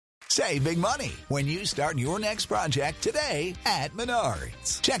Save big money when you start your next project today at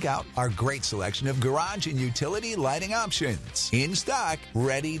Menards. Check out our great selection of garage and utility lighting options. In stock,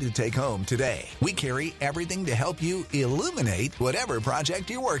 ready to take home today. We carry everything to help you illuminate whatever project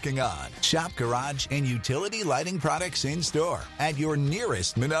you're working on. Shop garage and utility lighting products in store at your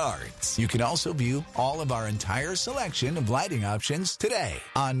nearest Menards. You can also view all of our entire selection of lighting options today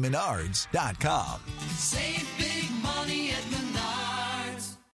on Menards.com. Save big money at Menards.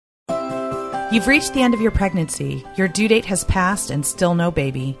 You've reached the end of your pregnancy. Your due date has passed and still no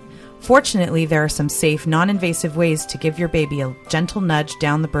baby. Fortunately, there are some safe, non-invasive ways to give your baby a gentle nudge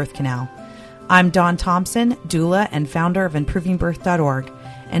down the birth canal. I'm Dawn Thompson, doula and founder of ImprovingBirth.org,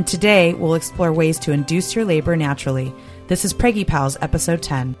 and today we'll explore ways to induce your labor naturally. This is Preggy Pals, episode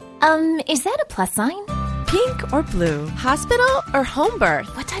 10. Is that a plus sign? Pink or blue? Hospital or home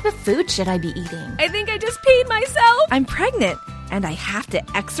birth? What type of food should I be eating? I think I just peed myself. I'm pregnant, and I have to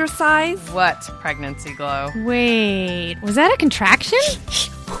exercise. What pregnancy glow? Wait, was that a contraction?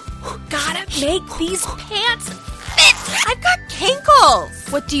 Gotta make these pants fit. I've got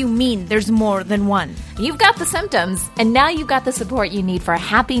kinkles. What do you mean there's more than one? You've got the symptoms, and now you've got the support you need for a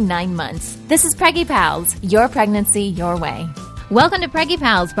happy 9 months. This is Preggy Pals, your pregnancy, your way. Welcome to Preggy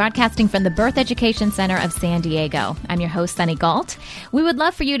Pals, broadcasting from the Birth Education Center of San Diego. I'm your host, Sunny Galt. We would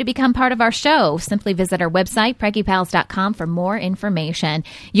love for you to become part of our show. Simply visit our website, preggypals.com, for more information.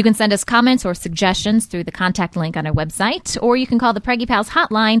 You can send us comments or suggestions through the contact link on our website, or you can call the Preggy Pals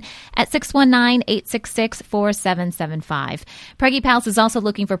hotline at 619-866-4775. Preggy Pals is also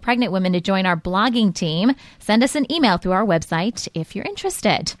looking for pregnant women to join our blogging team. Send us an email through our website if you're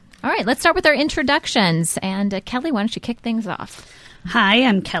interested. All right, let's start with our introductions. And Kelly, why don't you kick things off? Hi,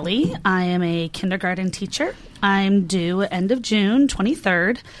 I'm Kelly. I am a kindergarten teacher. I'm due end of June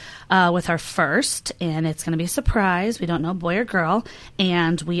 23rd with our first, and it's going to be a surprise. We don't know boy or girl,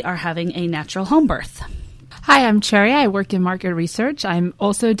 and we are having a natural home birth. Hi, I'm Cherry. I work in market research. I'm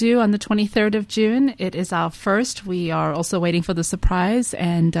also due on the 23rd of June. It is our first. We are also waiting for the surprise,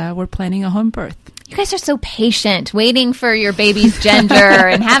 and we're planning a home birth. You guys are so patient, waiting for your baby's gender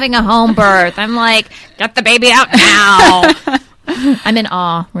and having a home birth. I'm like, get the baby out now. I'm in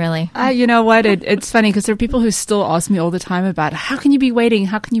awe, really. You know what? It's funny because there are people who still ask me all the time about how can you be waiting?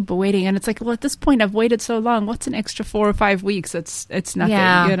 How can you be waiting? And it's like, well, at this point, I've waited so long. What's an extra 4 or 5 weeks? It's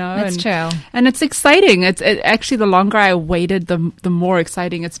nothing, you know? That's true. And it's exciting. It's actually, the longer I waited, the more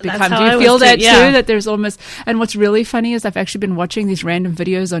exciting it's become. Do you I feel was that too? Yeah. too? That there's almost, and what's really funny is I've actually been watching these random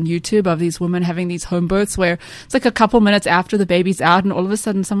videos on YouTube of these women having these home births where it's like a couple minutes after the baby's out and all of a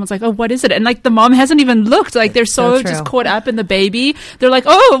sudden someone's like, oh, what is it? And like the mom hasn't even looked. Like they're so just caught up in the baby. They're like,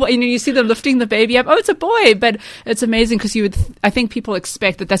 oh, and you see them lifting the baby up. Oh, it's a boy. But it's amazing because I think people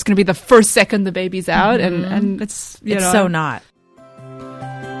expect that that's going to be the first second the baby's out. Mm-hmm. And it's, you know. So not.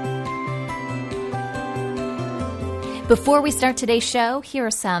 Before we start today's show, here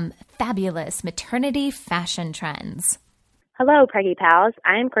are some fabulous maternity fashion trends. Hello, Preggy Pals.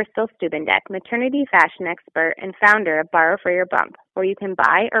 I am Crystal Stubendek, maternity fashion expert and founder of Borrow for Your Bump, where you can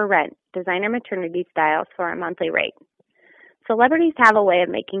buy or rent designer maternity styles for a monthly rate. Celebrities have a way of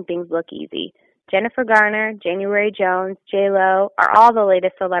making things look easy. Jennifer Garner, January Jones, J-Lo are all the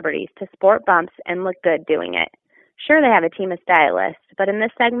latest celebrities to sport bumps and look good doing it. Sure, they have a team of stylists, but in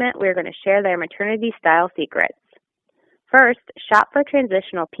this segment, we're going to share their maternity style secrets. First, shop for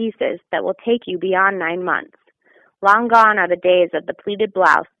transitional pieces that will take you beyond 9 months. Long gone are the days of the pleated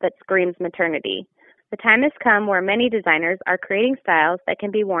blouse that screams maternity. The time has come where many designers are creating styles that can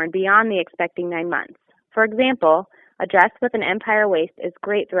be worn beyond the expecting 9 months. For example, a dress with an empire waist is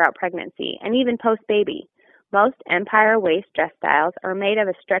great throughout pregnancy and even post-baby. Most empire waist dress styles are made of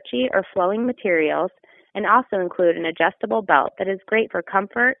a stretchy or flowing materials and also include an adjustable belt that is great for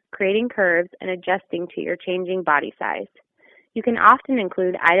comfort, creating curves, and adjusting to your changing body size. You can often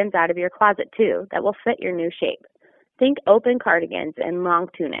include items out of your closet too that will fit your new shape. Think open cardigans and long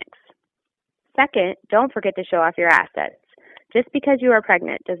tunics. Second, don't forget to show off your assets. Just because you are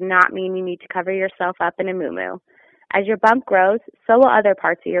pregnant does not mean you need to cover yourself up in a muumuu. As your bump grows, so will other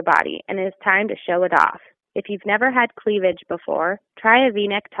parts of your body, and it is time to show it off. If you've never had cleavage before, try a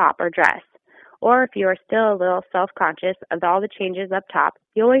V-neck top or dress. Or if you are still a little self-conscious of all the changes up top,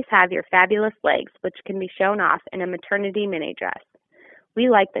 you always have your fabulous legs, which can be shown off in a maternity mini dress. We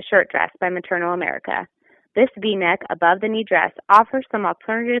like the shirt dress by Maternal America. This V-neck above-the-knee dress offers some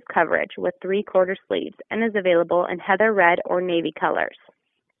alternative coverage with 3/4 sleeves and is available in heather red or navy colors.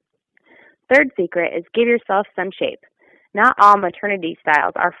 Third secret is give yourself some shape. Not all maternity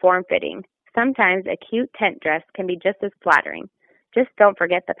styles are form-fitting. Sometimes a cute tent dress can be just as flattering. Just don't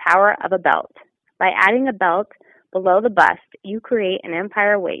forget the power of a belt. By adding a belt, Below the bust, you create an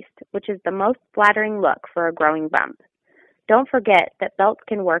empire waist, which is the most flattering look for a growing bump. Don't forget that belts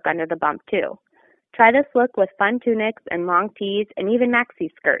can work under the bump too. Try this look with fun tunics and long tees and even maxi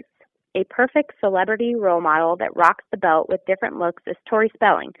skirts. A perfect celebrity role model that rocks the belt with different looks is Tori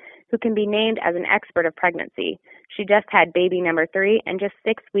Spelling, who can be named as an expert of pregnancy. She just had baby number 3 and just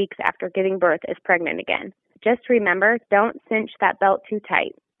 6 weeks after giving birth is pregnant again. Just remember, don't cinch that belt too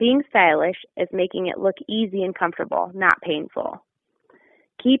tight. Being stylish is making it look easy and comfortable, not painful.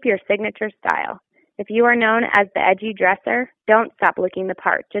 Keep your signature style. If you are known as the edgy dresser, don't stop looking the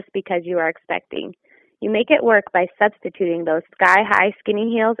part just because you are expecting. You make it work by substituting those sky-high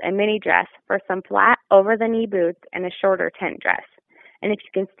skinny heels and mini dress for some flat, over-the-knee boots and a shorter tent dress. And if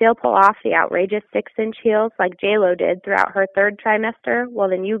you can still pull off the outrageous 6-inch heels like J-Lo did throughout her 3rd trimester, well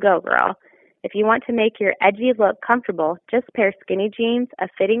then you go, girl. If you want to make your edgy look comfortable, just pair skinny jeans, a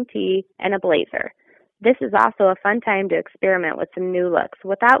fitting tee, and a blazer. This is also a fun time to experiment with some new looks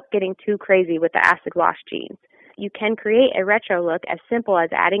without getting too crazy with the acid wash jeans. You can create a retro look as simple as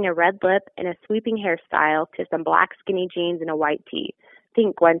adding a red lip and a sweeping hairstyle to some black skinny jeans and a white tee.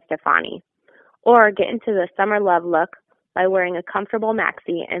 Think Gwen Stefani. Or get into the summer love look by wearing a comfortable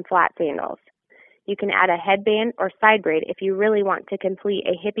maxi and flat sandals. You can add a headband or side braid if you really want to complete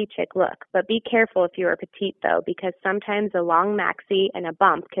a hippie chick look, but be careful if you are petite though, because sometimes a long maxi and a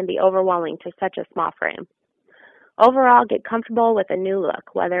bump can be overwhelming to such a small frame. Overall, get comfortable with a new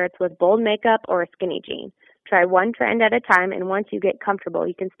look, whether it's with bold makeup or a skinny jean. Try one trend at a time, and once you get comfortable,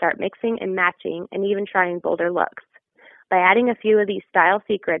 you can start mixing and matching and even trying bolder looks. By adding a few of these style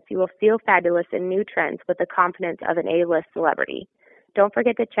secrets, you will feel fabulous in new trends with the confidence of an A-list celebrity. Don't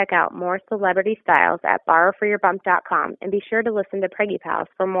forget to check out more celebrity styles at borrowforyourbump.com and be sure to listen to Preggy Pals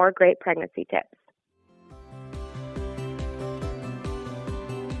for more great pregnancy tips.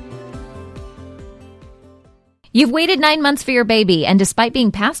 You've waited 9 months for your baby, and despite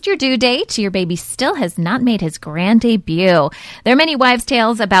being past your due date, your baby still has not made his grand debut. There are many wives'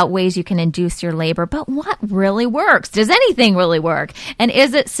 tales about ways you can induce your labor, but what really works? Does anything really work? And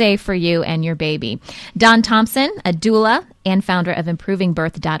is it safe for you and your baby? Dawn Thompson, a doula and founder of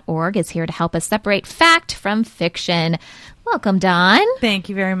ImprovingBirth.org, is here to help us separate fact from fiction. Welcome, Dawn. Thank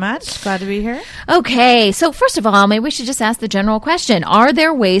you very much. Glad to be here. Okay, so first of all, maybe we should just ask the general question. Are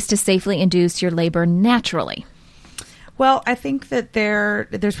there ways to safely induce your labor naturally? Well, I think that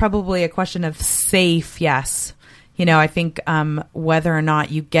there's probably a question of safe, yes. You know, I think whether or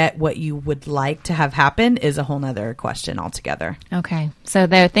not you get what you would like to have happen is a whole nother question altogether. Okay. So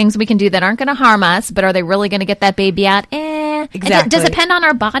there are things we can do that aren't going to harm us, but are they really going to get that baby out? Exactly. Does it depend on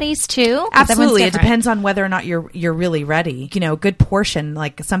our bodies too? Absolutely. It depends on whether or not you're really ready. You know, a good portion,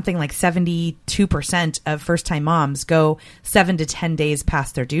 like something like 72% of first-time moms go 7 to 10 days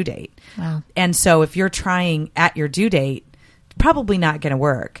past their due date. Wow. And so if you're trying at your due date, probably not going to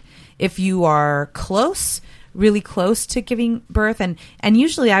work. If you are really close to giving birth, and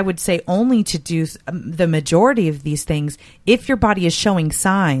usually I would say only to do the majority of these things if your body is showing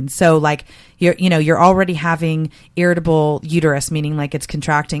signs. So like you're already having irritable uterus, meaning like it's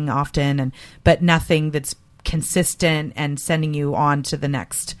contracting often, but nothing that's consistent and sending you on to the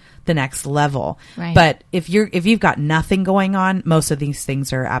next level. Right. But if you've got nothing going on, most of these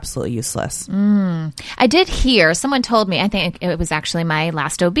things are absolutely useless. I did hear someone told me, I think it was actually my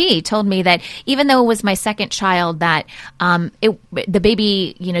last OB, told me that even though it was my second child, that the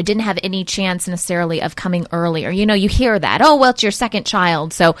baby, didn't have any chance necessarily of coming earlier. You hear that, oh, well, it's your second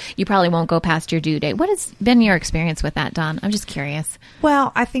child, so you probably won't go past your due date. What has been your experience with that, Dawn? I'm just curious.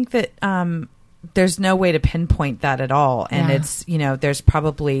 Well, I think that there's no way to pinpoint that at all. And it's, there's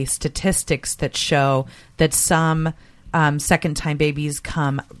probably statistics that show that some second time babies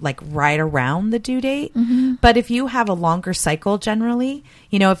come like right around the due date. Mm-hmm. But if you have a longer cycle, generally,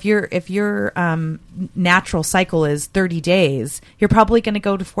 if your natural cycle is 30 days, you're probably going to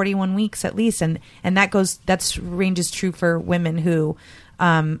go to 41 weeks at least. And that range is true for women who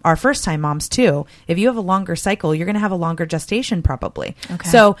are first-time moms too. If you have a longer cycle, you're going to have a longer gestation probably. Okay.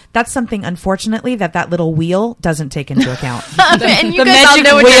 So that's something, unfortunately, that little wheel doesn't take into account. And you guys all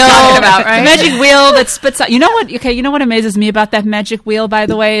know what you're talking about, right? The magic wheel that spits out. You know what? Okay, you know what amazes me about that magic wheel, by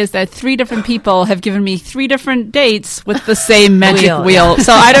the way, is that 3 different people have given me 3 different dates with the same magic wheel.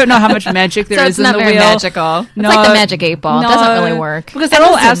 So I don't know how much magic there is in the wheel. It's not very magical. It's like the magic 8 ball. It doesn't really work. Because they're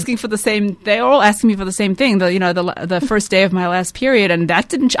all asking me for the same thing. The first day of my last period, and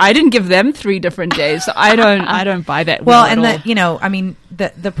I didn't give them 3 different days. So I don't buy that. Well, at and all. I mean,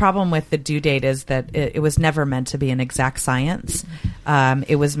 the problem with the due date is that it was never meant to be an exact science.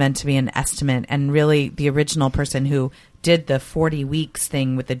 It was meant to be an estimate. And really, the original person who did the 40 weeks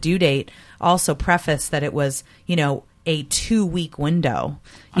thing with the due date also prefaced that it was, a 2-week window,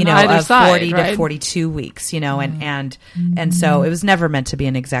 of side, 40 right? to 42 weeks, and so it was never meant to be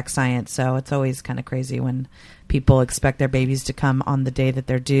an exact science. So it's always kind of crazy when people expect their babies to come on the day that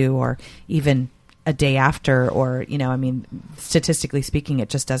they're due, or even a day after, or, statistically speaking, it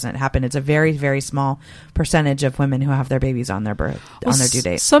just doesn't happen. It's a very, very small percentage of women who have their babies on their on their due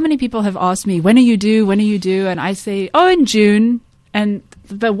date. So many people have asked me, when are you due? When are you due? And I say, in June.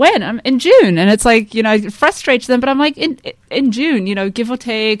 But when? I'm in June. And it's like, it frustrates them, but I'm like, in June, give or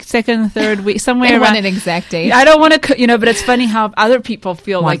take, second, third week, somewhere around. Want an exact date. I don't want to, but it's funny how other people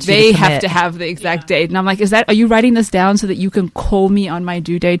feel like they have to have the exact date. And I'm like, are you writing this down so that you can call me on my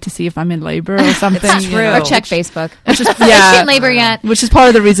due date to see if I'm in labor or something? It's true. Or check Facebook. Which is, Is she in labor yet? Which is part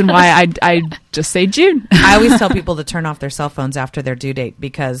of the reason why I just say June. I always tell people to turn off their cell phones after their due date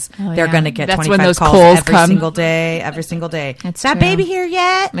because they're going to get That's 25 when those calls every come. single day. Is that true. baby here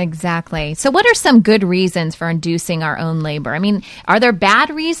yet? Exactly. So what are some good reasons for inducing our own labor? I mean, are there bad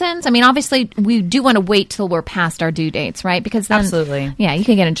reasons? I mean, obviously, we do want to wait till we're past our due dates, right? Because then, Absolutely. Yeah, you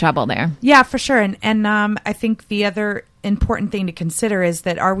can get in trouble there. Yeah, for sure. And I think the other important thing to consider is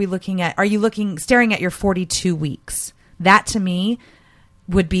that are you staring at your 42 weeks? That to me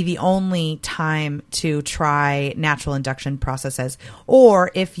would be the only time to try natural induction processes. Or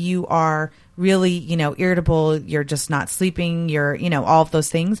if you are really, irritable, you're just not sleeping, you're, all of those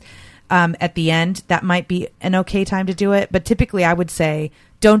things, at the end, that might be an okay time to do it. But typically I would say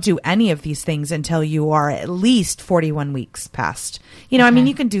don't do any of these things until you are at least 41 weeks past. I mean,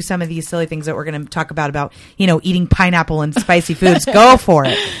 you can do some of these silly things that we're going to talk about, eating pineapple and spicy foods. Go for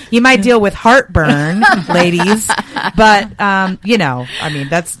it. You might deal with heartburn, ladies, but, I mean,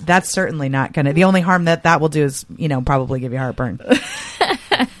 that's certainly not going to, the only harm that will do is, probably give you heartburn.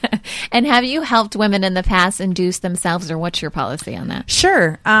 And have you helped women in the past induce themselves, or what's your policy on that?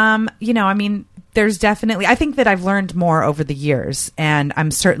 Sure. I mean, there's definitely, I think that I've learned more over the years, and I'm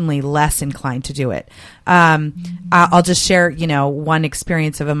certainly less inclined to do it. I'll just share, one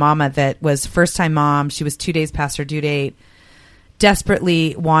experience of a mama that was first time mom. She was 2 days past her due date,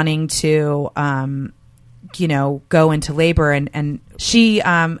 desperately wanting to, go into labor. And she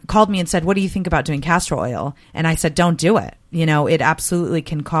called me and said, what do you think about doing castor oil? And I said, don't do it. It absolutely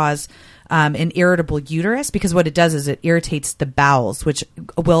can cause an irritable uterus, because what it does is it irritates the bowels, which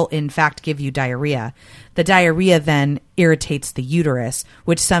will in fact give you diarrhea. The diarrhea then irritates the uterus,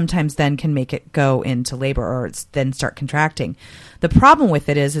 which sometimes then can make it go into labor or then start contracting. The problem with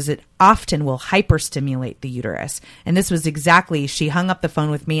it is it often will hyperstimulate the uterus. And this was exactly, she hung up the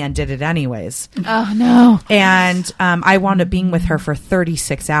phone with me and did it anyways. Oh, no. And I wound up being with her for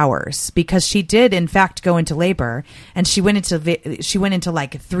 36 hours because she did, in fact, go into labor. And she went into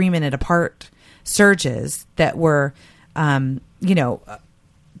like 3-minute apart surges that were, to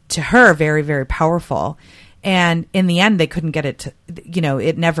her, very, very powerful. And in the end, they couldn't get it to,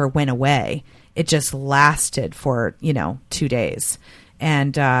 it never went away. It just lasted for, 2 days.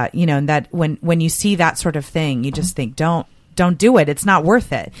 And, and that when you see that sort of thing, you just think, don't do it. It's not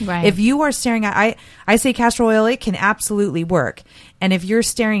worth it. Right. If you are staring at, I say castor oil, it can absolutely work. And if you're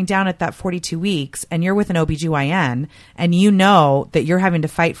staring down at that 42 weeks and you're with an OBGYN and you know that you're having to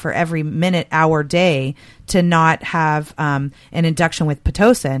fight for every minute, hour, day to not have an induction with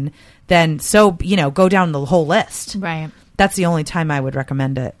Pitocin, then go down the whole list. Right. That's the only time I would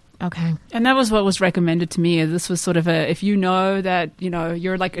recommend it. Okay. And that was what was recommended to me. This was sort of if you know that,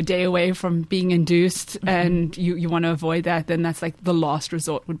 you're like a day away from being induced and you want to avoid that, then that's like the last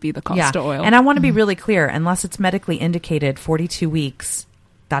resort would be the castor oil. And I want to be really clear, unless it's medically indicated, 42 weeks,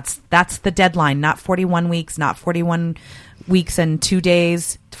 that's the deadline, not 41 weeks, not 41 weeks and 2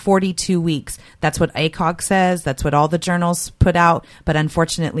 days, 42 weeks. That's what ACOG says. That's what all the journals put out. But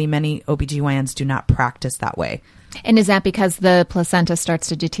unfortunately, many OBGYNs do not practice that way. And is that because the placenta starts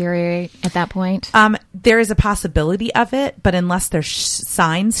to deteriorate at that point? There is a possibility of it, but unless there's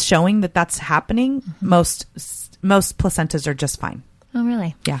signs showing that that's happening, most placentas are just fine. Oh,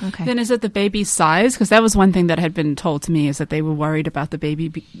 really? Yeah. Okay. Then is it the baby's size? Because that was one thing that had been told to me, is that they were worried about the baby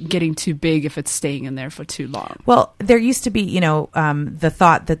getting too big if it's staying in there for too long. Well, there used to be, the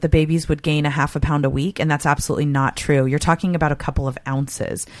thought that the babies would gain 0.5 pound a week, and that's absolutely not true. You're talking about a couple of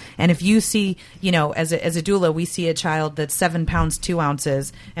ounces. And if you see, as a doula, we see a child that's 7 pounds 2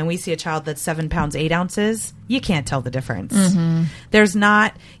 ounces, and we see a child that's 7 pounds 8 ounces, you can't tell the difference. Mm-hmm. There's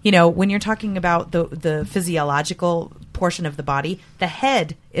not, when you're talking about the physiological portion of the body, the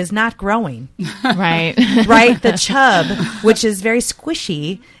head is not growing. Right. Right? The chub, which is very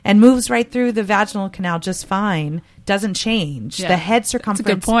squishy and moves right through the vaginal canal just fine, doesn't change. Yeah. The head That's a circumference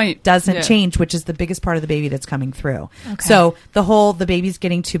good point. doesn't Yeah. change, which is the biggest part of the baby that's coming through. Okay. So the baby's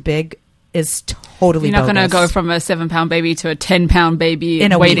getting too big is totally You're not going to bogus. go from a 7-pound baby to a 10-pound baby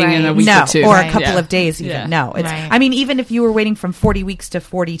in a waiting week. in a week no, or two. or a couple of days even. Yeah. No, it's, Right. I mean, even if you were waiting from 40 weeks to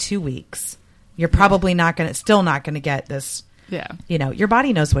 42 weeks, you're probably still not going to get this. Yeah. You know, your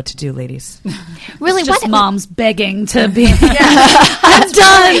body knows what to do, ladies. Really, It's just what? moms begging to be. I'm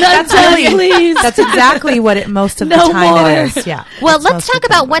done. please. That's exactly what most of the No time more. it is. Yeah. Well, That's let's most of talk the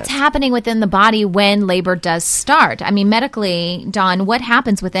time about it what's is. happening within the body when labor does start. I mean, medically, Dawn, what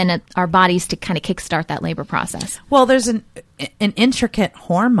happens within our bodies to kind of kickstart that labor process? Well, there's an intricate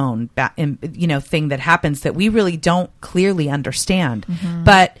hormone, thing that happens that we really don't clearly understand.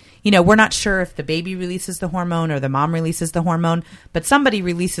 But we're not sure if the baby releases the hormone or the mom releases the hormone, but somebody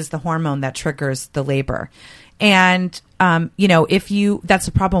releases the hormone that triggers the labor. And, that's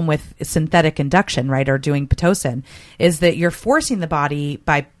the problem with synthetic induction, right? Or doing Pitocin is that you're forcing the body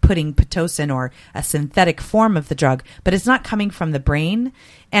by putting Pitocin or a synthetic form of the drug, but it's not coming from the brain,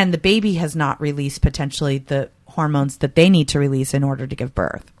 and the baby has not released potentially the hormones that they need to release in order to give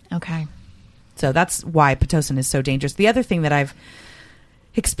birth. Okay. So that's why Pitocin is so dangerous. The other thing that I've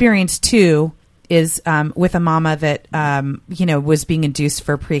experienced too is with a mama that was being induced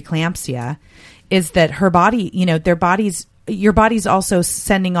for preeclampsia, is that her body, your body's also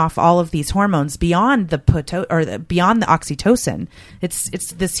sending off all of these hormones beyond the beyond the oxytocin. It's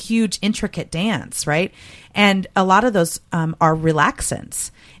this huge intricate dance, right? And a lot of those are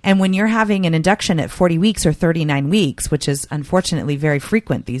relaxants. And when you're having an induction at 40 weeks or 39 weeks, which is unfortunately very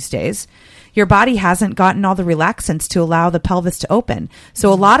frequent these days, your body hasn't gotten all the relaxants to allow the pelvis to open.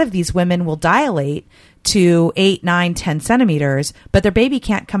 So a lot of these women will dilate to 8, 9, 10 centimeters, but their baby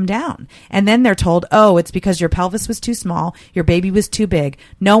can't come down. And then they're told, oh, it's because your pelvis was too small, your baby was too big.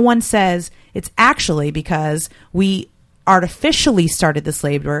 No one says it's actually because we artificially started this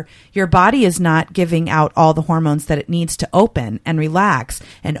labor. Your body is not giving out all the hormones that it needs to open and relax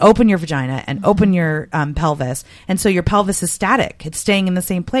and open your vagina and open your pelvis. And so your pelvis is static. It's staying in the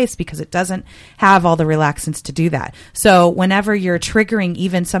same place because it doesn't have all the relaxants to do that. So whenever you're triggering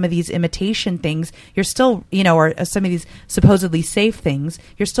even some of these imitation things, you're still, or some of these supposedly safe things,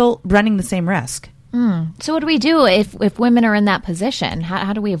 you're still running the same risk. So what do we do if women are in that position?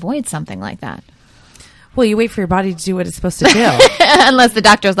 How do we avoid something like that? Well, you wait for your body to do what it's supposed to do. Unless the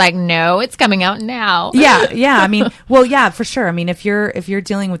doctor's like, no, it's coming out now. Yeah. I mean, for sure. I mean, if you're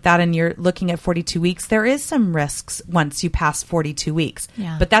dealing with that and you're looking at 42 weeks, there is some risks once you pass 42 weeks.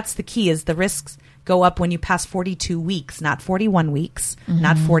 Yeah. But that's the key, is the risks go up when you pass 42 weeks, not 41 weeks,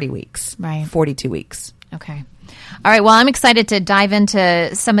 not 40 weeks. Right. 42 weeks. Okay. All right. Well, I'm excited to dive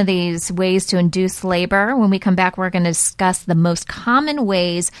into some of these ways to induce labor. When we come back, we're going to discuss the most common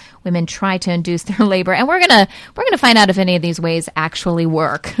ways women try to induce their labor, and we're going to find out if any of these ways actually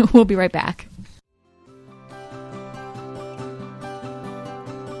work. We'll be right back.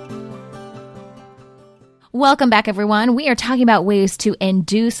 Welcome back, everyone. We are talking about ways to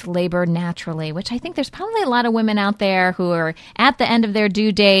induce labor naturally, which I think there's probably a lot of women out there who are at the end of their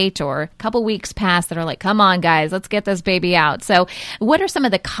due date or a couple weeks past that are like, come on, guys, let's get this baby out. So what are some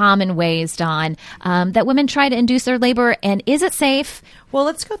of the common ways, Dawn, that women try to induce their labor, and is it safe? Well,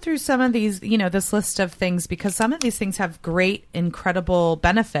 let's go through some of these, this list of things, because some of these things have great, incredible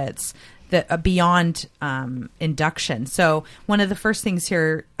benefits that beyond induction. So one of the first things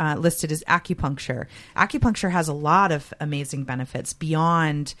here listed is acupuncture. Acupuncture has a lot of amazing benefits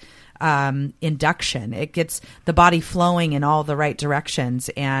beyond induction. It gets the body flowing in all the right directions,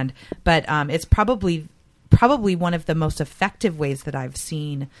 but it's probably one of the most effective ways that I've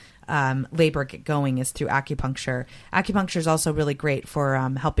seen labor get going is through acupuncture. Acupuncture is also really great for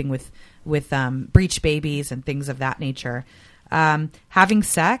helping with breech babies and things of that nature. Having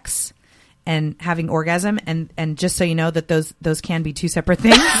sex and having orgasm, and just so you know that those can be two separate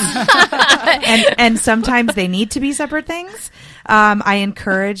things, and sometimes they need to be separate things. I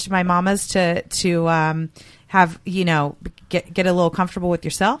encourage my mamas to have, get a little comfortable with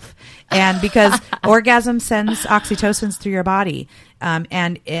yourself, and because orgasm sends oxytocins through your body,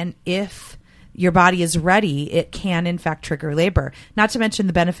 and if your body is ready, it can in fact trigger labor. Not to mention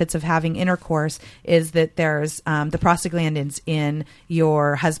the benefits of having intercourse is that there's the prostaglandins in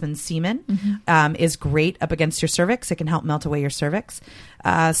your husband's semen is great up against your cervix. It can help melt away your cervix.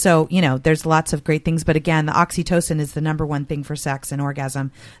 So, there's lots of great things. But again, the oxytocin is the number one thing for sex and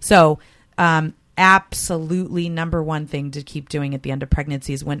orgasm. So absolutely number one thing to keep doing at the end of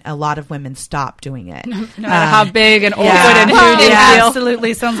pregnancy is when a lot of women stop doing it. No matter how big and awkward and who they feel.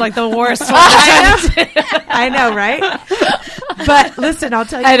 Absolutely sounds like the worst one. I know, right? But listen, I'll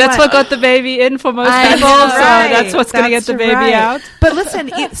tell you that's what got the baby in for most people. So that's what's going to get the baby out. But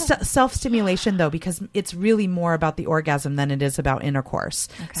listen, self-stimulation, though, because it's really more about the orgasm than it is about intercourse.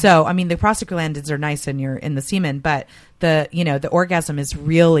 Okay. So, I mean, the prostaglandins are nice in the semen, but the orgasm is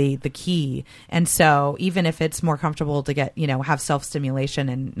really the key. And so even if it's more comfortable to get, have self-stimulation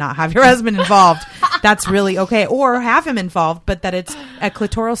and not have your husband involved, that's really okay. Or have him involved, but that it's a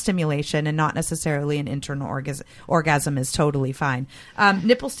clitoral stimulation and not necessarily an internal orgasm is totally fine.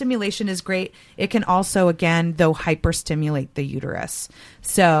 Nipple stimulation is great. It can also, again, though, hyperstimulate the uterus.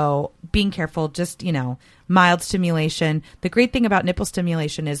 So being careful, just, mild stimulation. The great thing about nipple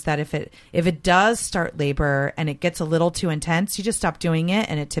stimulation is that if it does start labor and it gets a little too intense, you just stop doing it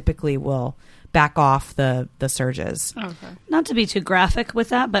and it typically will back off the surges. Okay. Not to be too graphic with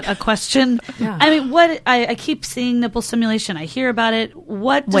that, but a question. Yeah. I mean, I keep seeing nipple stimulation. I hear about it.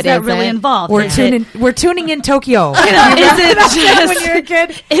 What does that really involve? We're tuning in Tokyo. Is it just when you're a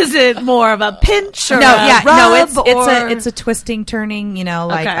kid? Is it more of a pinch or it's a twisting, turning,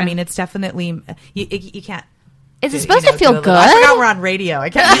 I mean, it's definitely you can't. Is it supposed to feel good? I forgot we're on radio. I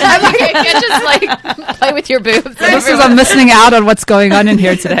can't. You can't just play with your boobs. This is I'm missing out on what's going on in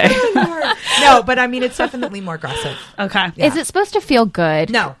here today. No, but I mean it's definitely more aggressive. Okay. Yeah. Is it supposed to feel good?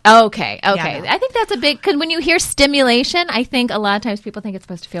 No. Okay. Yeah, no. I think that's a big because when you hear stimulation, I think a lot of times people think it's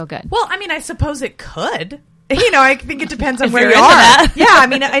supposed to feel good. Well, I mean, I suppose it could. I think it depends on where you are. Yeah, I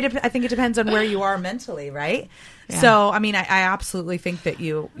mean, I think it depends on where you are mentally, right? Yeah. So, I mean, I absolutely think that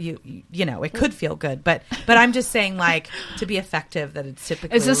it could feel good, but I'm just saying, like, to be effective, that it's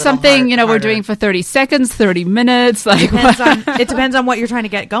typically is this something we're doing for 30 seconds, 30 minutes? Like, it depends on what you're trying to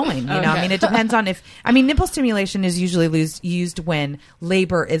get going. Okay. I mean, it depends on nipple stimulation is usually used when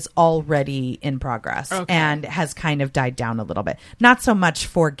labor is already in progress and has kind of died down a little bit. Not so much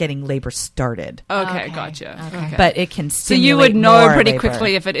for getting labor started. Okay. Gotcha. Okay. But it can stimulate. So you would know pretty labor.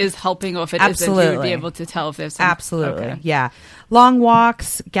 Quickly if it is helping or if it Absolutely. isn't. You would be able to tell if there's some. Absolutely. Okay. Yeah. Long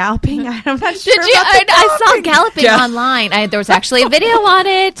walks, galloping. I'm not sure. Did you? I saw galloping online. There was actually a video on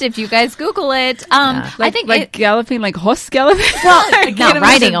it. If you guys Google it, I think galloping, like horse galloping. Well, not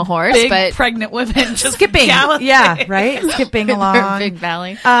riding a horse, but pregnant women just skipping. Galloping. Yeah, right. Skipping along. Big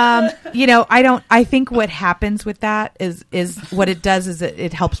valley. I think what happens with that is what it does is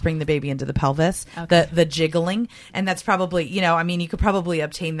it helps bring the baby into the pelvis. Okay. The jiggling, and that's probably you could probably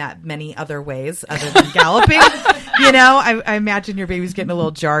obtain that many other ways other than galloping. I imagine your baby's getting a little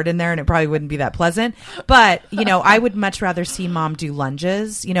jarred in there and it probably wouldn't be that pleasant. But, I would much rather see mom do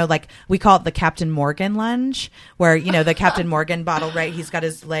lunges, like we call it the Captain Morgan lunge, where, the Captain Morgan bottle, right? He's got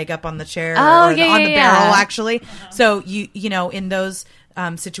his leg up on the chair on the barrel, actually. So, in those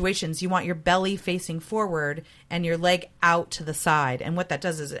situations, you want your belly facing forward and your leg out to the side. And what that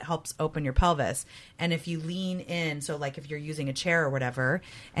does is it helps open your pelvis. And if you lean in, so like if you're using a chair or whatever,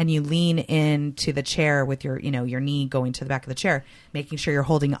 and you lean into the chair with your, your knee going to the back of the chair, making sure you're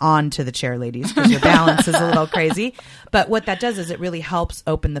holding on to the chair, ladies, because your balance is a little crazy. But what that does is it really helps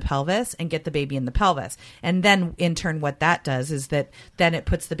open the pelvis and get the baby in the pelvis. And then in turn, what that does is that then it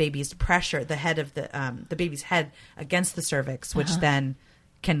puts the baby's pressure, the head of the baby's head against the cervix, which then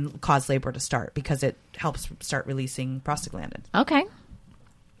can cause labor to start because it helps start releasing prostaglandins. Okay.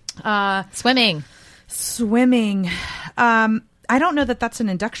 Swimming. I don't know that that's an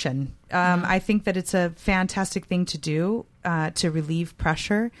induction. I think that it's a fantastic thing to do to relieve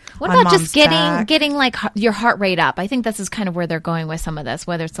pressure. What about just getting like your heart rate up? I think this is kind of where they're going with some of this,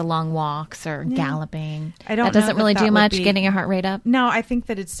 whether it's the long walks or galloping. I don't. That doesn't really do much. Getting your heart rate up. No, I think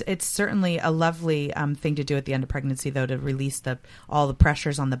that it's certainly a lovely thing to do at the end of pregnancy, though, to release all the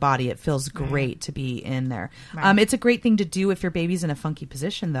pressures on the body. It feels great to be in there. Right. It's a great thing to do if your baby's in a funky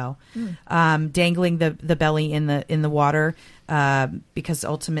position, though. Dangling the belly in the water. Because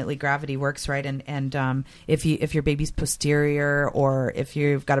ultimately gravity works, right? And if your baby's posterior or if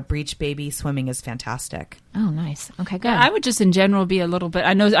you've got a breech baby, swimming is fantastic. Oh, nice. Okay, good. Yeah, I would just in general be a little bit.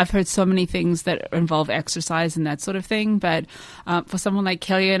 I know I've heard so many things that involve exercise and that sort of thing, but for someone like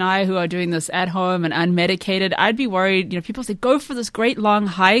Kelly and I who are doing this at home and unmedicated, I'd be worried. People say go for this great long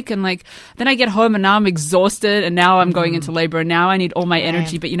hike, and then I get home and now I'm exhausted, and now I'm going into labor, and now I need all my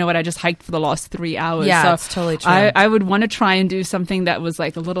energy. But you know what? I just hiked for the last 3 hours. Yeah, so that's totally true. I would want to try and do something that was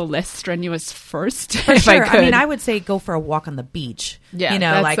like a little less strenuous first. For if sure. I could. I mean, I would say go for a walk on the beach. Yeah, it's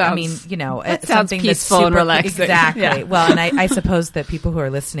sounds something peaceful that's super and relaxing. Exactly. Yeah. Well, and I suppose that people who are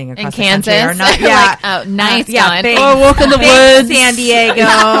listening across in Kansas the country are not. Yeah, nice. yeah. Or walk in the woods, San Diego.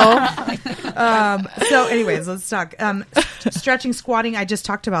 So anyways, let's talk. Stretching, squatting, I just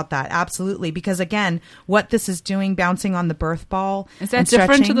talked about that. Absolutely. Because again, what this is doing, bouncing on the birth ball. Is that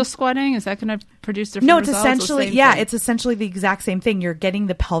different to the squatting? Is that going to produce different results? No, it's essentially, it's essentially the exact same thing. You're getting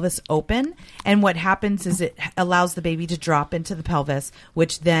the pelvis open. And what happens is it allows the baby to drop into the pelvis,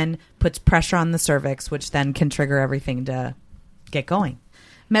 which then puts pressure on the cervix, which then can trigger everything to get going.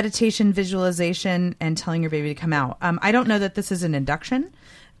 Meditation, visualization, and telling your baby to come out. I don't know that this is an induction,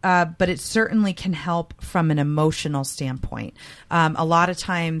 but it certainly can help from an emotional standpoint. A lot of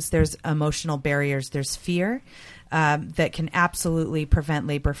times there's emotional barriers. There's fear that can absolutely prevent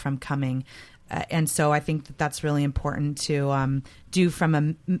labor from coming. And so I think that that's really important to do from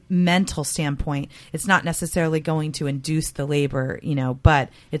a mental standpoint. It's not necessarily going to induce the labor, but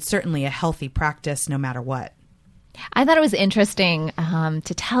it's certainly a healthy practice no matter what. I thought it was interesting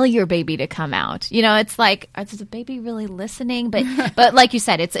to tell your baby to come out. It's like, is the baby really listening? But like you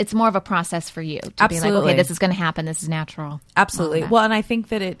said, it's more of a process for you to be like, okay, this is going to happen. This is natural. Absolutely. Well, and I think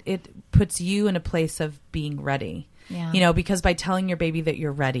that it puts you in a place of being ready. Yeah. Because by telling your baby that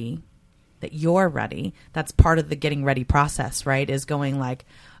you're ready, that's part of the getting ready process, right? Is going like,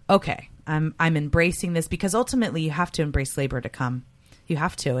 okay, I'm embracing this, because ultimately you have to embrace labor to come. You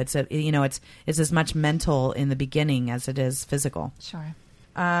have to. It's as much mental in the beginning as it is physical. Sure.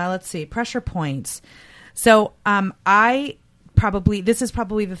 Let's see. Pressure points. So this is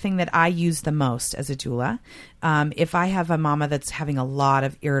probably the thing that I use the most as a doula. If I have a mama that's having a lot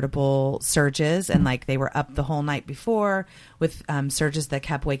of irritable surges and like they were up the whole night before with surges that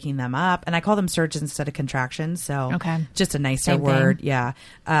kept waking them up, and I call them surges instead of contractions. So just a nicer word. Thing. Yeah.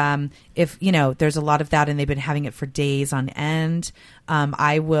 If, there's a lot of that and they've been having it for days on end,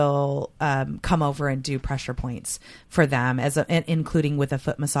 I will come over and do pressure points for them, including with a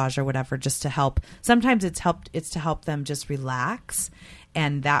foot massage or whatever, just to help. Sometimes it's to help them just relax,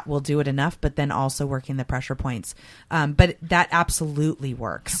 and that will do it enough, but then also working the pressure points. But that absolutely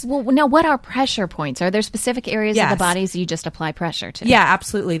works. Well, now what are pressure points? Are there specific areas of the bodies you just apply pressure to? Yeah,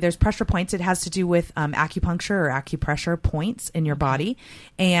 absolutely. There's pressure points. It has to do with acupuncture or acupressure points in your body.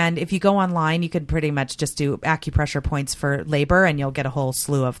 And if you go online, you could pretty much just do acupressure points for labor, and you'll get a whole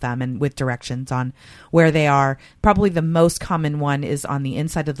slew of them, and with directions on where they are. Probably the most common one is on the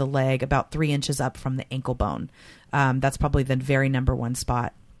inside of the leg, about 3 inches up from the ankle bone. That's probably the very number one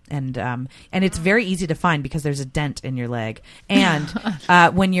spot. And it's very easy to find because there's a dent in your leg. And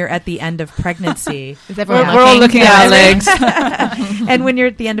when you're at the end of pregnancy, we're all looking at our legs. And when you're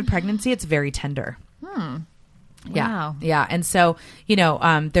at the end of pregnancy, it's very tender. Yeah. Wow. Yeah. And so,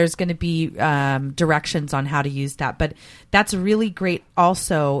 there's going to be directions on how to use that. But that's really great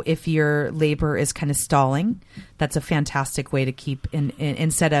also if your labor is kind of stalling. That's a fantastic way to keep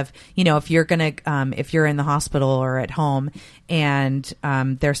instead of, if you're going to, if you're in the hospital or at home and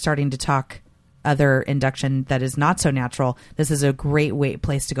they're starting to talk other induction that is not so natural, this is a great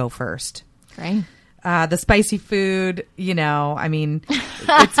place to go first. Great. The spicy food,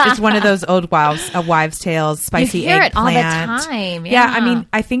 it's one of those old wives' tales. Spicy you hear eggplant. It all the time. Yeah,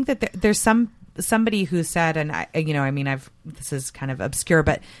 I think that there's somebody who said, and this is kind of obscure,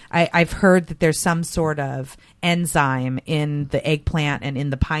 but I've heard that there's some sort of enzyme in the eggplant and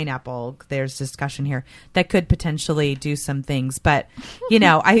in the pineapple. There's discussion here that could potentially do some things, but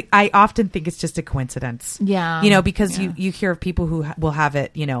I often think it's just a coincidence. Yeah, because you hear of people who will have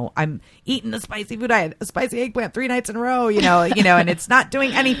it. I'm eating the spicy food. I had a spicy eggplant 3 nights in a row. And it's not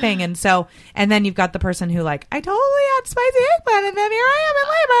doing anything. And then you've got the person who like, I totally had spicy eggplant, and then here I am in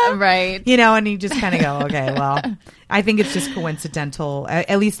labor. Right. And you just kind of go, okay, well, I think it's just coincidental.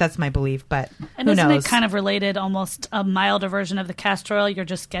 At least that's my belief, but and who knows? Isn't it kind of related, almost a milder version of the castor oil? You're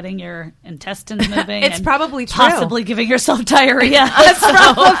just getting your intestines moving. It's and probably true. Possibly giving yourself diarrhea. That's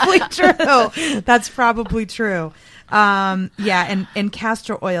probably true. That's probably true. And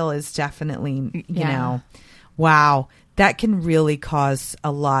castor oil is definitely, wow. That can really cause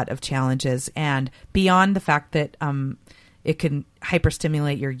a lot of challenges. And beyond the fact that it can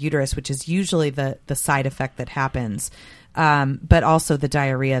hyperstimulate your uterus, which is usually the side effect that happens, but also the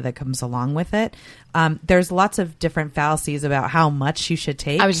diarrhea that comes along with it. There's lots of different fallacies about how much you should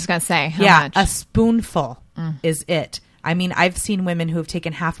take. I was just going to say, how much? A spoonful is it. I've seen women who have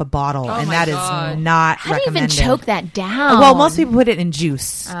taken half a bottle, and that is not How recommended. do you even choke that down? Well, most people put it in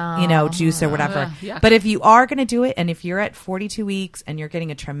juice, juice or whatever. But if you are going to do it, and if you're at 42 weeks and you're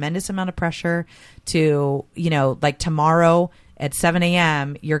getting a tremendous amount of pressure to, like tomorrow at 7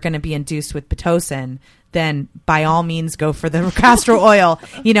 a.m., you're going to be induced with Pitocin, then by all means go for the castor oil.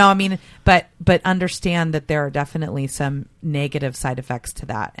 But understand that there are definitely some negative side effects to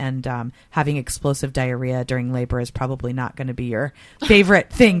that. And having explosive diarrhea during labor is probably not going to be your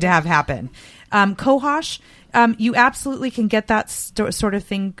favorite thing to have happen. Cohosh, you absolutely can get that sort of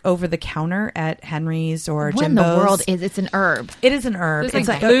thing over the counter at Henry's or Jimbo's. What in the world is it's an herb? It is an herb. It's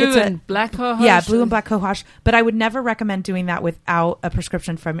like blue and black cohosh. Yeah, blue and black cohosh. But I would never recommend doing that without a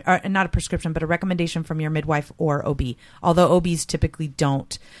prescription from, or not a prescription, but a recommendation from your midwife or OB. Although OBs typically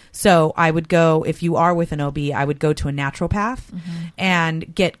don't. So I would go, if you are with an OB, I would go to a naturopath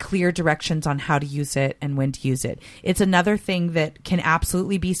and get clear directions on how to use it and when to use it. It's another thing that can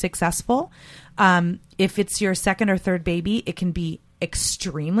absolutely be successful. If it's your second or third baby, it can be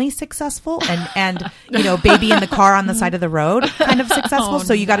extremely successful and baby in the car on the side of the road kind of successful.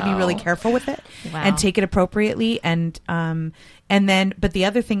 So you got to be really careful with it and take it appropriately. And then, but the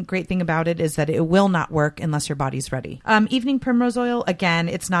other great thing about it is that it will not work unless your body's ready. Evening primrose oil, again,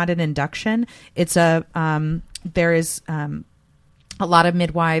 it's not an induction. It's there is a lot of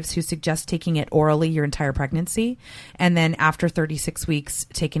midwives who suggest taking it orally your entire pregnancy, and then after 36 weeks,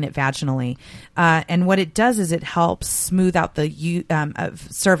 taking it vaginally. And what it does is it helps smooth out the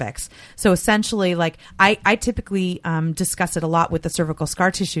cervix. So essentially, like I typically discuss it a lot with the cervical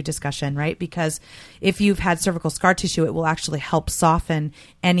scar tissue discussion, right? Because if you've had cervical scar tissue, it will actually help soften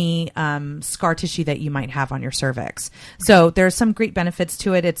any scar tissue that you might have on your cervix. So there's some great benefits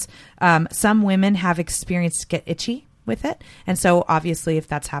to it. It's some women have experienced get itchy with it, and so obviously if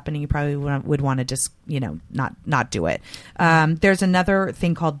that's happening, you probably would want to just not do it. There's another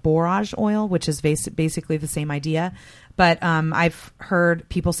thing called borage oil, which is basically the same idea, but I've heard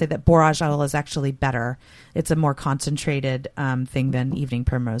people say that borage oil is actually better. It's a more concentrated thing than evening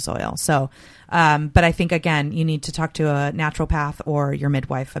primrose oil. So but I think, again, you need to talk to a naturopath or your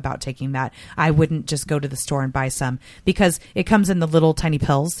midwife about taking that. I wouldn't just go to the store and buy some, because it comes in the little tiny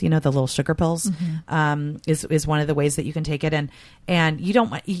pills, the little sugar pills, is one of the ways that you can take it. And you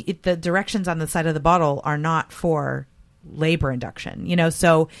don't, the directions on the side of the bottle are not for labor induction,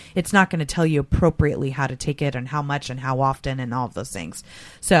 so it's not going to tell you appropriately how to take it and how much and how often and all of those things.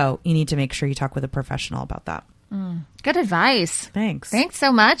 So you need to make sure you talk with a professional about that. Good advice. Thanks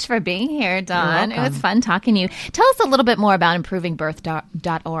so much for being here, Dawn. It was fun talking to you. Tell us a little bit more about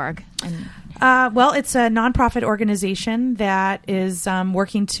improvingbirth.org. Well, it's a nonprofit organization that is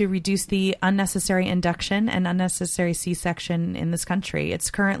working to reduce the unnecessary induction and unnecessary C-section in this country.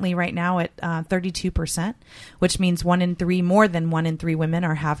 It's currently right now at 32%, which means more than 1 in 3 women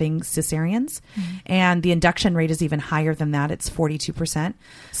are having cesareans. And the induction rate is even higher than that. It's 42%.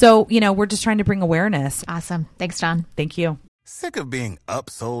 So, we're just trying to bring awareness. Awesome. Thanks, Dawn. Thank you. Sick of being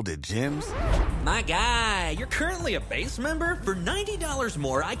upsold at gyms? My guy, you're currently a base member? For $90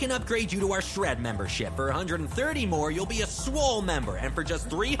 more, I can upgrade you to our Shred membership. For $130 more, you'll be a Swole member. And for just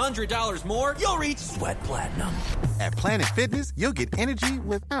 $300 more, you'll reach Sweat Platinum. At Planet Fitness, you'll get energy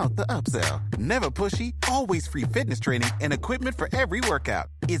without the upsell. Never pushy, always free fitness training and equipment for every workout.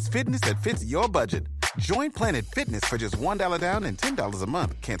 It's fitness that fits your budget. Join Planet Fitness for just $1 down and $10 a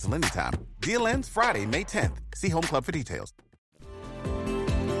month. Cancel anytime. Deal ends Friday, May 10th. See Home Club for details.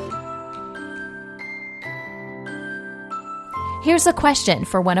 Here's a question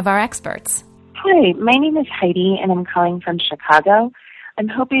for one of our experts. Hi, my name is Heidi, and I'm calling from Chicago. I'm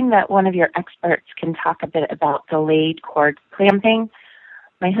hoping that one of your experts can talk a bit about delayed cord clamping.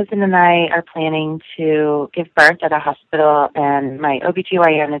 My husband and I are planning to give birth at a hospital, and my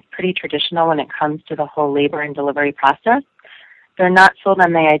OBGYN is pretty traditional when it comes to the whole labor and delivery process. They're not sold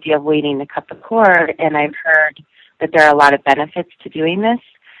on the idea of waiting to cut the cord, and I've heard that there are a lot of benefits to doing this.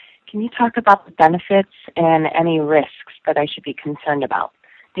 Can you talk about the benefits and any risks that I should be concerned about?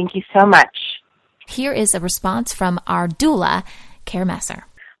 Thank you so much. Here is a response from our doula, Care Messer.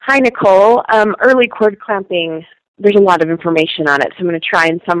 Hi, Nicole. Early cord clamping, there's a lot of information on it, so I'm going to try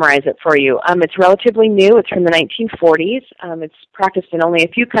and summarize it for you. It's relatively new. It's from the 1940s. It's practiced in only a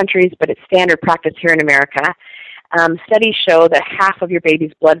few countries, but it's standard practice here in America. Studies show that half of your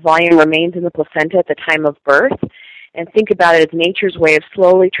baby's blood volume remains in the placenta at the time of birth. And think about it as nature's way of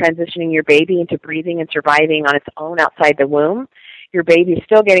slowly transitioning your baby into breathing and surviving on its own outside the womb. Your baby is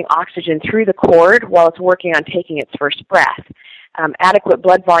still getting oxygen through the cord while it's working on taking its first breath. Adequate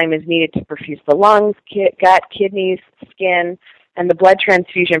blood volume is needed to perfuse the lungs, gut, kidneys, skin, and the blood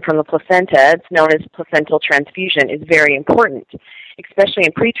transfusion from the placenta, it's known as placental transfusion, is very important. Especially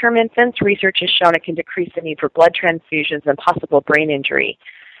in preterm infants, research has shown it can decrease the need for blood transfusions and possible brain injury.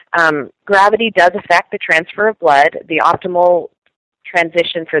 Gravity does affect the transfer of blood. The optimal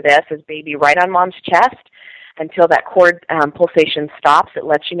transition for this is baby right on mom's chest, until that cord pulsation stops. It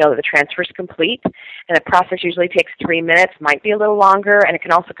lets you know that the transfer is complete, and the process usually takes 3 minutes, might be a little longer, and it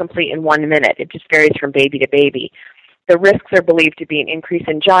can also complete in 1 minute. It just varies from baby to baby. The risks are believed to be an increase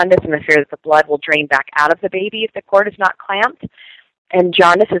in jaundice and the fear that the blood will drain back out of the baby if the cord is not clamped. And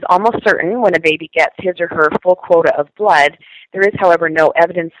jaundice is almost certain when a baby gets his or her full quota of blood. There is, however, no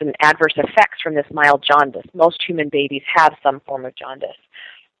evidence of adverse effects from this mild jaundice. Most human babies have some form of jaundice.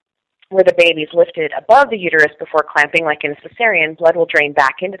 Where the baby is lifted above the uterus before clamping, like in a cesarean, blood will drain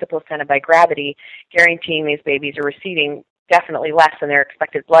back into the placenta by gravity, guaranteeing these babies are receiving definitely less than their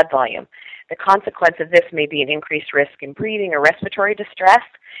expected blood volume. The consequence of this may be an increased risk in breathing or respiratory distress,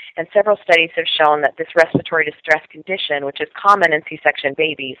 and several studies have shown that this respiratory distress condition, which is common in C-section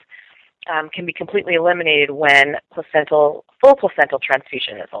babies, can be completely eliminated when full placental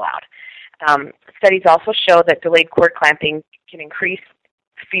transfusion is allowed. Studies also show that delayed cord clamping can increase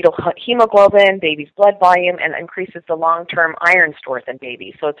fetal hemoglobin, baby's blood volume, and increases the long-term iron stores in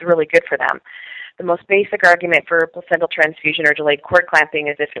babies, so it's really good for them. The most basic argument for placental transfusion or delayed cord clamping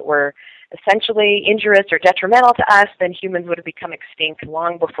is if it were essentially injurious or detrimental to us, then humans would have become extinct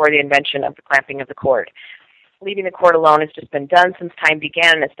long before the invention of the clamping of the cord. Leaving the cord alone has just been done since time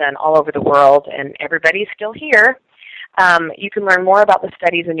began, and it's done all over the world, and everybody's still here. You can learn more about the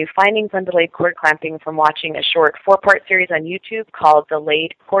studies and new findings on delayed cord clamping from watching a short 4-part series on YouTube called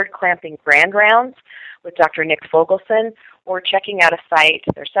Delayed Cord Clamping Grand Rounds with Dr. Nick Fogelson, or checking out a site.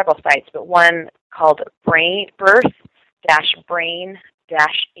 There are several sites, but one called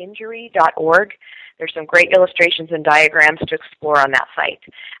birth-brain-injury.org. There's some great illustrations and diagrams to explore on that site.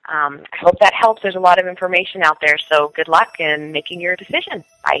 I hope that helps. There's a lot of information out there, so good luck in making your decision.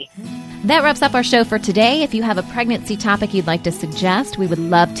 Bye. That wraps up our show for today. If you have a pregnancy topic you'd like to suggest, we would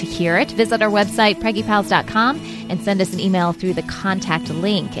love to hear it. Visit our website, preggypals.com, and send us an email through the contact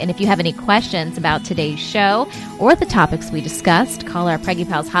link. And if you have any questions about today's show or the topics we discussed, call our Preggy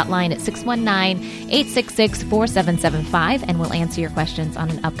Pals hotline at 619-866-4775, and we'll answer your questions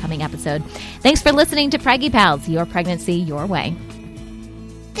on an upcoming episode. Thanks for listening to Preggy Pals, your pregnancy your way.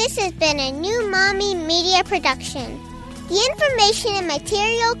 This has been a New Mommy Media production. The information and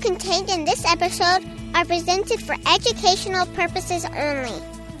material contained in this episode are presented for educational purposes only.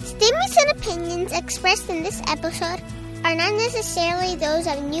 Statements and opinions expressed in this episode are not necessarily those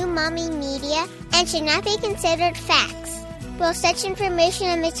of New Mommy Media and should not be considered facts. While such information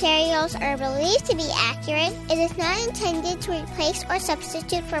and materials are believed to be accurate, it is not intended to replace or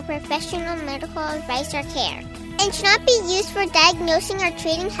substitute for professional medical advice or care, and should not be used for diagnosing or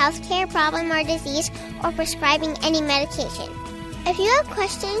treating healthcare problem or disease or prescribing any medication. If you have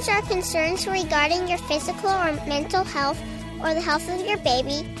questions or concerns regarding your physical or mental health or the health of your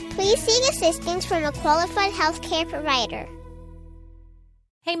baby, please seek assistance from a qualified healthcare provider.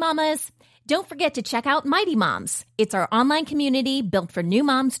 Hey mamas, don't forget to check out Mighty Moms. It's our online community built for new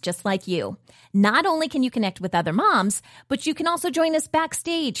moms just like you. Not only can you connect with other moms, but you can also join us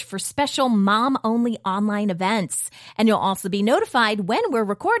backstage for special mom-only online events. And you'll also be notified when we're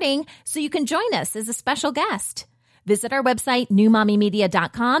recording so you can join us as a special guest. Visit our website,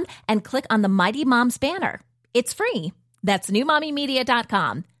 newmommymedia.com, and click on the Mighty Moms banner. It's free. That's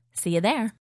newmommymedia.com. See you there.